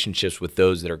your relationships with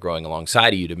those that are growing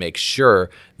alongside of you, to make sure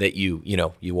that you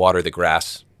water the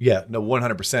grass. Yeah, no,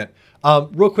 100%.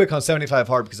 Real quick on 75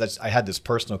 Hard, because I had this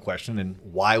personal question, and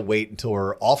why wait until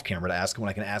we're off camera to ask it when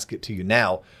I can ask it to you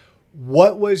now?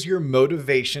 What was your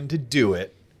motivation to do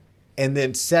it? And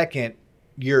then second,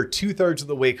 you're 2/3 of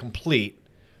the way complete.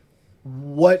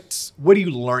 What are you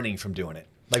learning from doing it?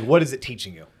 Like, what is it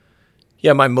teaching you?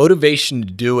 Yeah, my motivation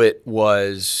to do it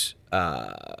was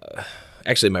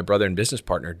actually my brother and business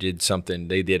partner did something.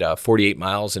 They did 48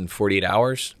 miles in 48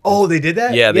 hours. Oh, they did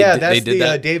that? Yeah, they did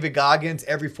that. David Goggins.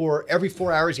 Every 4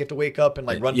 hours you have to wake up and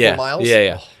run 4 miles.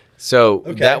 Yeah. So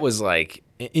that was like,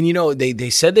 and they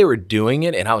said they were doing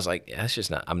it, and I was like, that's just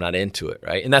not. I'm not into it,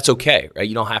 right? And that's okay, right?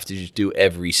 You don't have to just do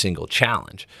every single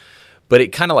challenge. But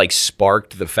it kind of like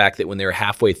sparked the fact that when they were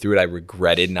halfway through it, I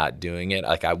regretted not doing it.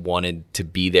 Like I wanted to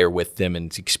be there with them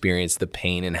and experience the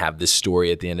pain and have this story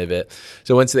at the end of it.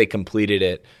 So once they completed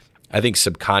it, I think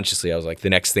subconsciously I was like, the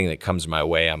next thing that comes my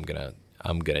way, I'm gonna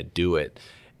do it.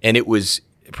 And it was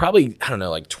probably, I don't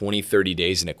know, like 20, 30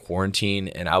 days in a quarantine,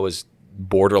 and I was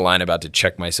borderline about to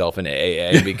check myself in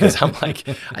AA because I'm like,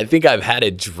 I think I've had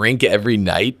a drink every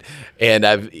night, and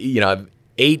I've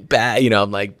ate bad, I'm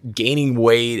like gaining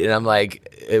weight, and I'm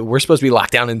like, we're supposed to be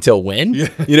locked down until when?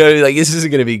 Like this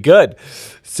isn't going to be good.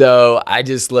 So I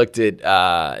just looked at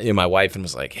my wife and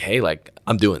was like, hey, like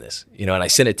I'm doing this, and I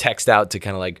sent a text out to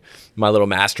kind of like my little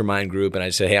mastermind group, and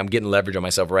I said, hey, I'm getting leverage on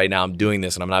myself right now. I'm doing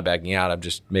this, and I'm not backing out. I'm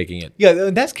just making it.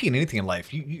 Yeah, that's key in anything in life.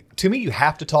 To me, you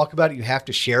have to talk about it. You have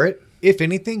to share it. If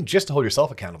anything, just to hold yourself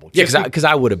accountable. Yeah, because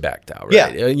I would have backed out,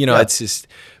 right? Yeah. It's just,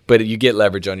 but you get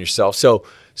leverage on yourself. So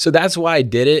that's why I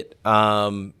did it.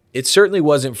 It certainly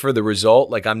wasn't for the result.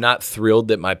 Like, I'm not thrilled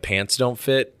that my pants don't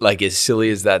fit. Like, as silly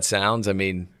as that sounds, I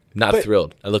mean, not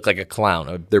thrilled. I look like a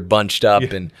clown. They're bunched up,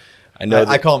 and I know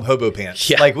I call them hobo pants.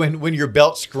 Yeah. Like when your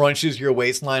belt scrunches your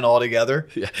waistline all together.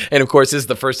 Yeah. And of course, this is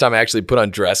the first time I actually put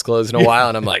on dress clothes in a while,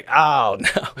 and I'm like, oh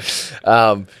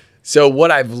no. So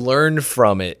what I've learned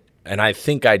from it, and I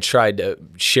think I tried to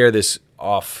share this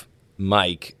off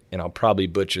mic, and I'll probably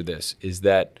butcher this, is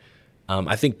that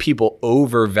I think people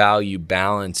overvalue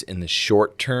balance in the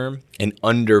short term and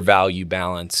undervalue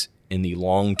balance in the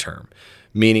long term.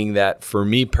 Meaning that for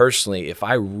me personally, if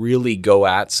I really go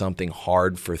at something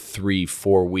hard for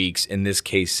 3-4 weeks, in this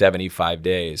case, 75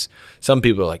 days, some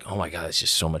people are like, oh my God, it's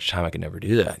just so much time. I could never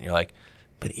do that. And you're like,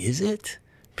 but is it?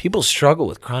 People struggle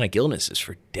with chronic illnesses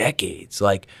for decades.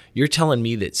 Like, you're telling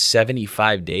me that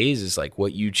 75 days is like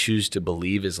what you choose to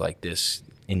believe is like this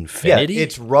infinity? Yeah,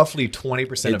 it's roughly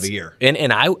 20% of a year.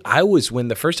 And I was, when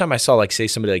the first time I saw, like, say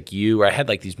somebody like you, or I had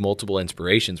like these multiple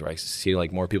inspirations where I see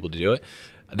like more people to do it,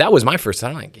 that was my first time.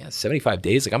 I'm like, yeah, 75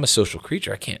 days. Like, I'm a social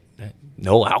creature. I can't,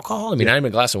 no alcohol. I mean, not even a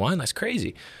glass of wine. That's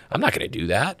crazy. I'm not going to do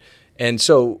that. And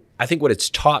so I think what it's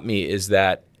taught me is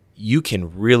that you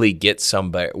can really get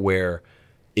somewhere where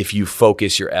if you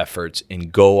focus your efforts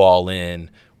and go all in,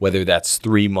 whether that's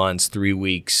 3 months, 3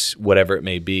 weeks, whatever it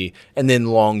may be, and then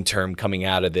long-term coming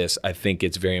out of this, I think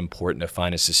it's very important to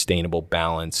find a sustainable,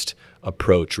 balanced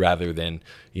approach rather than,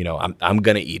 I'm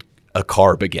going to eat a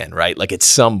carb again, right? Like, at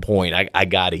some point, I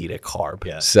got to eat a carb.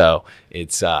 Yeah. So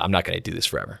it's I'm not going to do this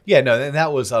forever. Yeah, no, and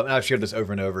that was, and I've shared this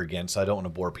over and over again, so I don't want to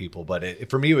bore people, but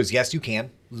for me, it was yes, you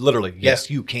can. Literally, yes,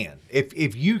 you can.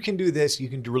 If you can do this, you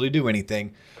can really do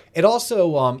anything. It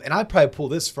also, and I'd probably pull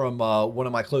this from one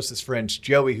of my closest friends,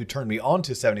 Joey, who turned me on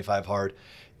to 75 Hard.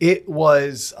 It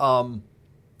was, and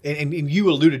you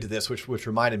alluded to this, which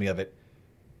reminded me of it.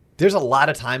 There's a lot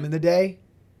of time in the day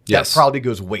that probably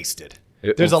goes wasted.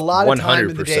 There's a lot of time 100%.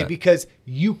 In the day because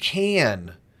you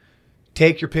can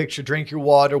take your picture, drink your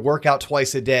water, work out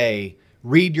twice a day,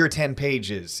 read your 10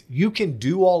 pages. You can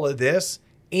do all of this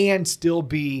and still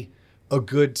be a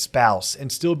good spouse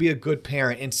and still be a good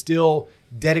parent and still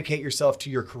dedicate yourself to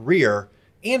your career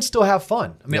and still have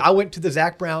fun. I mean, I went to the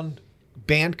Zac Brown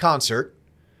band concert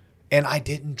and I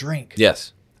didn't drink.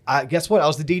 Yes. Guess what? I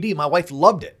was the DD. My wife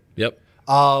loved it. Yep.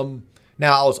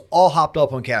 Now, I was all hopped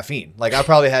up on caffeine. Like, I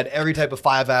probably had every type of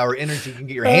 5-hour energy you can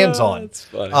get your hands on. That's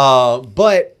funny.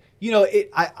 But,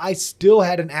 I still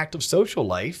had an active social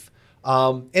life.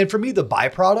 And for me, the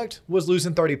byproduct was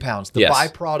losing 30 pounds. The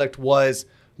byproduct was,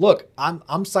 look,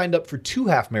 I'm signed up for 2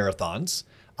 half marathons.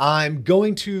 I'm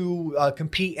going to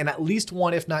compete in at least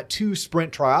 1, if not 2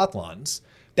 sprint triathlons.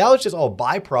 That was just all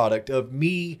byproduct of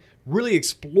me really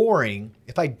exploring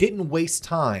if I didn't waste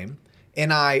time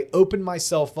and I opened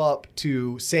myself up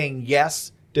to saying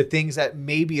yes to things that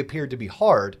maybe appeared to be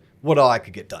hard, what all I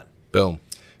could get done. Boom.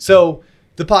 So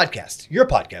the podcast, your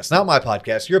podcast, not my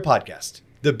podcast, your podcast,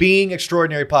 the Being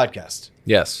Extraordinary podcast.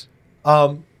 Yes.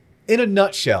 In a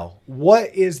nutshell,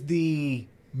 what is the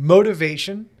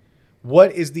motivation?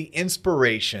 What is the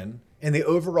inspiration and the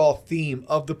overall theme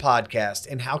of the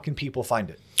podcast, and how can people find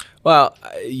it? Well,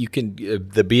 you can,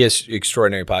 the Be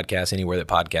Extraordinary podcast, anywhere that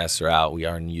podcasts are out. We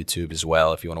are on YouTube as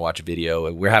well if you want to watch a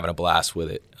video. We're having a blast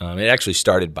with it. It actually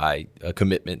started by a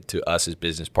commitment to us as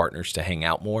business partners to hang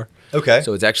out more. Okay.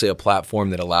 So it's actually a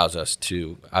platform that allows us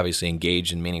to obviously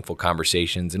engage in meaningful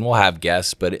conversations, and we'll have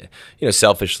guests, but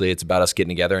selfishly, it's about us getting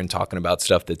together and talking about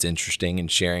stuff that's interesting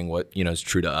and sharing what, is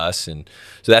true to us. And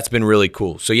so that's been really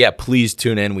cool. So yeah, please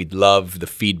tune in. We'd love the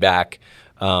feedback.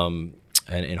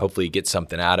 And hopefully get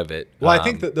something out of it. Well, I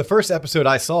think that the first episode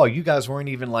I saw, you guys weren't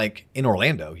even like in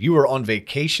Orlando. You were on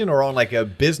vacation or on like a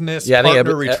business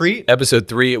partner retreat. Episode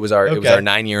 3, it was our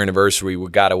 9-year anniversary. We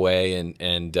got away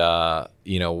and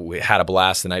we had a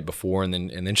blast the night before and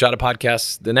then shot a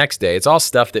podcast the next day. It's all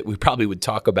stuff that we probably would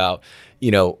talk about,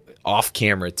 off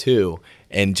camera too,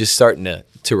 and just starting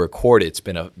to record it's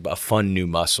been a fun new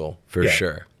muscle for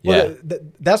sure. Well,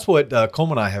 that's what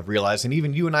Coleman and I have realized, and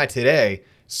even you and I today.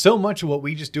 So much of what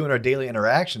we just do in our daily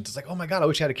interactions, it's like, oh my God, I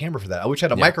wish I had a camera for that. I wish I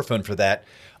had a microphone for that.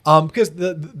 Because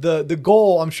the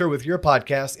goal, I'm sure, with your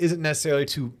podcast isn't necessarily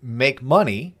to make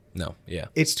money. No, yeah.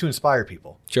 It's to inspire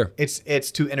people. Sure.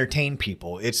 It's to entertain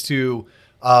people. It's to,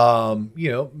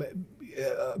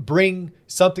 bring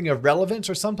something of relevance,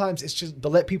 or sometimes it's just to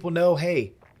let people know,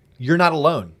 hey, you're not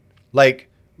alone. Like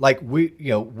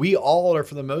we all are,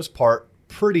 for the most part,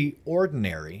 pretty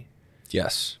ordinary.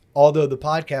 Yes. Although the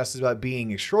podcast is about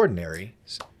being extraordinary.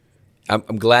 I'm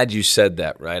glad you said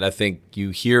that, right? I think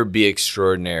you hear "be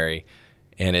extraordinary,"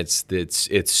 and it's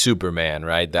Superman,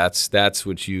 right? That's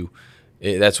what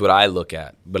I look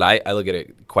at. But I look at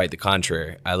it quite the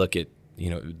contrary. I look at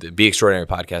the "Be Extraordinary"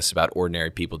 podcast is about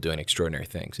ordinary people doing extraordinary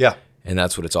things. Yeah, and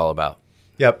that's what it's all about.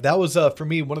 Yep, that was for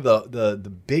me one of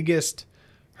the biggest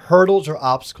hurdles or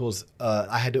obstacles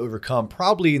I had to overcome,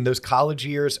 probably in those college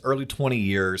years, early 20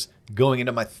 years, going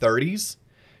into my 30s,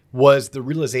 was the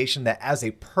realization that as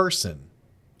a person,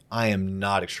 I am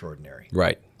not extraordinary.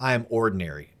 Right. I am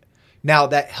ordinary. Now,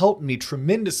 that helped me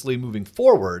tremendously moving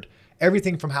forward,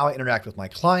 everything from how I interact with my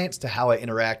clients to how I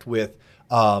interact with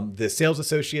the sales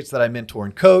associates that I mentor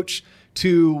and coach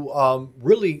to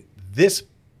really this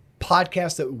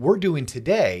podcast that we're doing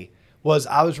today. Was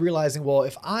I was realizing, well,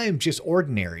 if I am just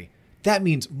ordinary, that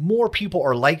means more people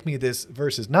are like me this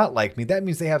versus not like me. That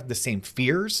means they have the same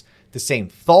fears, the same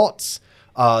thoughts.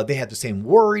 They have the same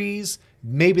worries.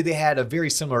 Maybe they had a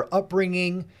very similar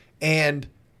upbringing. And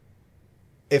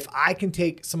if I can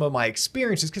take some of my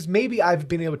experiences, because maybe I've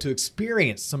been able to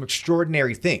experience some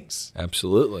extraordinary things.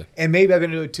 Absolutely. And maybe I've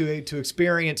been able to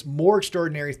experience more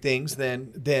extraordinary things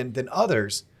than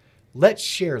others. Let's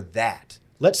share that.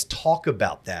 Let's talk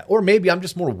about that. Or maybe I'm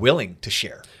just more willing to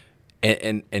share.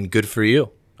 And good for you.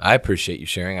 I appreciate you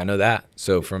sharing. I know that.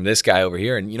 So from this guy over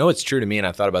here, and it's true to me, and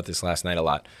I thought about this last night a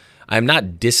lot. I'm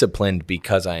not disciplined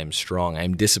because I am strong.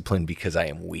 I'm disciplined because I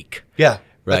am weak. Yeah,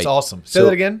 right? That's awesome. Say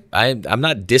that again. I'm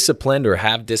not disciplined or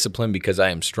have discipline because I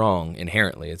am strong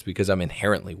inherently. It's because I'm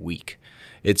inherently weak.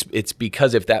 It's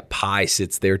because if that pie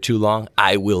sits there too long,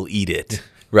 I will eat it.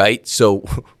 Right? So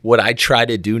what I try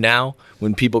to do now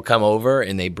when people come over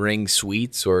and they bring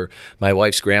sweets or my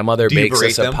wife's grandmother bakes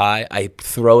us a pie, I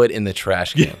throw it in the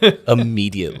trash can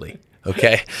immediately.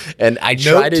 Okay? And I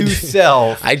try to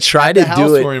self. I try to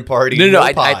do it. Party, no,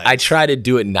 I try to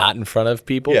do it not in front of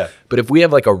people. Yeah. But if we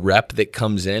have like a rep that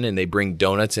comes in and they bring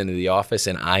donuts into the office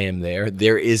and I am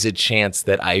there is a chance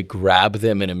that I grab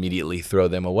them and immediately throw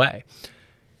them away.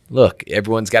 Look,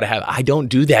 everyone's got to have. I don't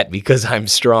do that because I'm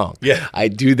strong. Yeah. I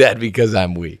do that because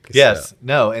I'm weak. Yes. So.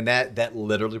 No, and that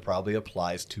literally probably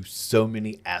applies to so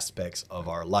many aspects of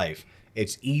our life.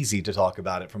 It's easy to talk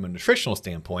about it from a nutritional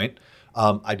standpoint.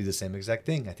 I do the same exact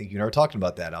thing. I think you and I were talking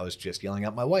about that. I was just yelling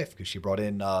at my wife because she brought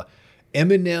in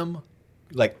M&M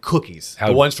like cookies,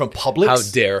 the ones from Publix.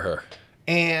 How dare her?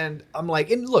 And I'm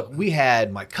like, and look, we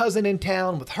had my cousin in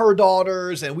town with her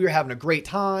daughters, and we were having a great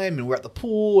time, and we're at the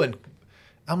pool, and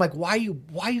I'm like, why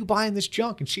are you buying this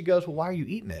junk? And she goes, well, why are you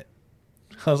eating it?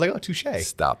 I was like, oh, touche.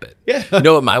 Stop it. Yeah. You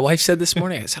know what my wife said this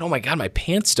morning? I said, oh my God, my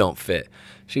pants don't fit.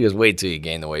 She goes, wait till you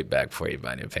gain the weight back before you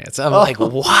buy new pants. I'm like,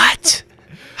 what?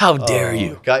 How dare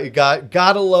you?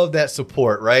 Gotta love that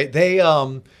support, right? They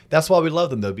that's why we love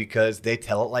them though, because they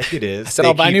tell it like it is. I said,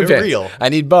 I'll buy new pants. Real. I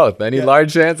need both. I need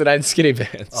large pants and I need skinny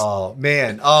pants. Oh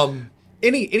man.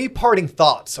 Any parting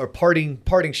thoughts or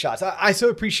parting shots? I so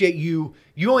appreciate you.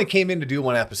 You only came in to do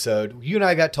one episode. You and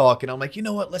I got talking. I'm like, you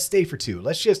know what? Let's stay for two.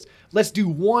 Let's do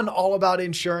one all about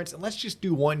insurance, and let's just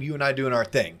do one you and I doing our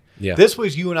thing. Yeah. This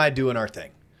was you and I doing our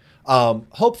thing.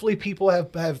 Hopefully people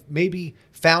have maybe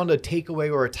found a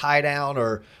takeaway or a tie down,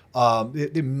 or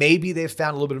maybe they've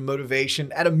found a little bit of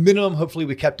motivation. At a minimum, hopefully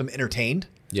we kept them entertained.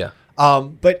 Yeah.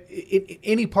 But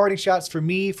any parting shots for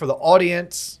me, for the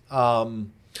audience?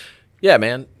 Yeah,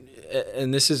 man.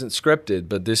 And this isn't scripted,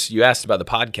 but you asked about the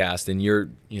podcast, and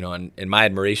and my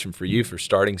admiration for you for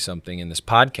starting something in this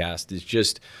podcast is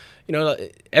just,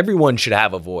 everyone should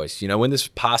have a voice. When this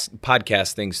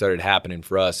podcast thing started happening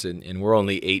for us, and we're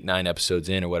only 8-9 episodes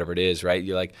in or whatever it is, right?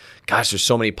 You're like, gosh, there's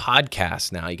so many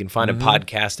podcasts now. You can find a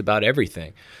podcast about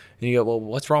everything. And you go, well,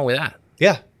 what's wrong with that?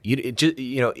 Yeah.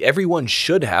 Everyone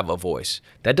should have a voice.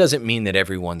 That doesn't mean that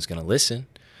everyone's going to listen,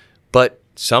 but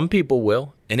some people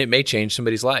will, and it may change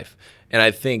somebody's life. And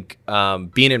I think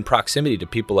being in proximity to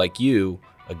people like you,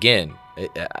 again,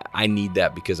 I need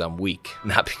that because I'm weak,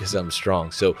 not because I'm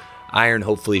strong. So iron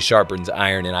hopefully sharpens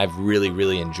iron, and I've really,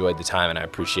 really enjoyed the time, and I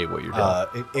appreciate what you're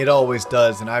doing. It always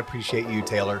does, and I appreciate you,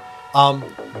 Taylor.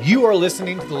 You are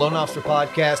listening to the Loan Officer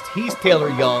Podcast. He's Taylor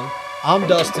Young. I'm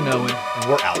Dustin Owen, and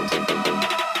we're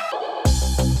out.